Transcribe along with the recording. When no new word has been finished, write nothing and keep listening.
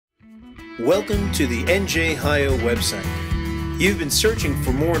Welcome to the NJ-HIO website. You've been searching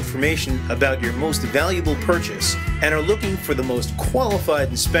for more information about your most valuable purchase and are looking for the most qualified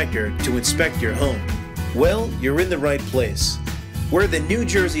inspector to inspect your home. Well, you're in the right place. We're the New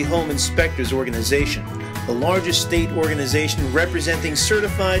Jersey Home Inspectors Organization, the largest state organization representing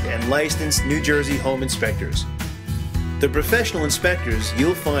certified and licensed New Jersey home inspectors. The professional inspectors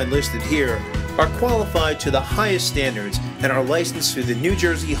you'll find listed here are qualified to the highest standards and are licensed through the New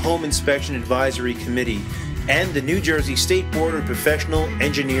Jersey Home Inspection Advisory Committee and the New Jersey State Board of Professional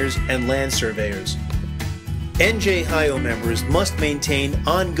Engineers and Land Surveyors. NJ-HIO members must maintain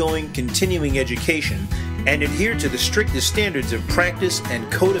ongoing continuing education and adhere to the strictest standards of practice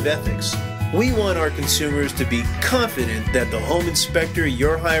and code of ethics. We want our consumers to be confident that the home inspector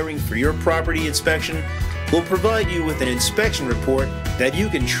you're hiring for your property inspection will provide you with an inspection report that you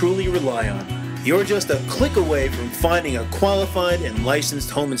can truly rely on. You're just a click away from finding a qualified and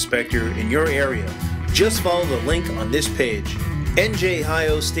licensed home inspector in your area. Just follow the link on this page.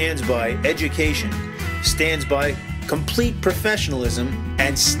 NJ-HIO stands by education, stands by complete professionalism,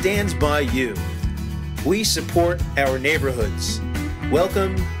 and stands by you. We support our neighborhoods.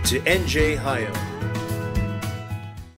 Welcome to NJ-HIO.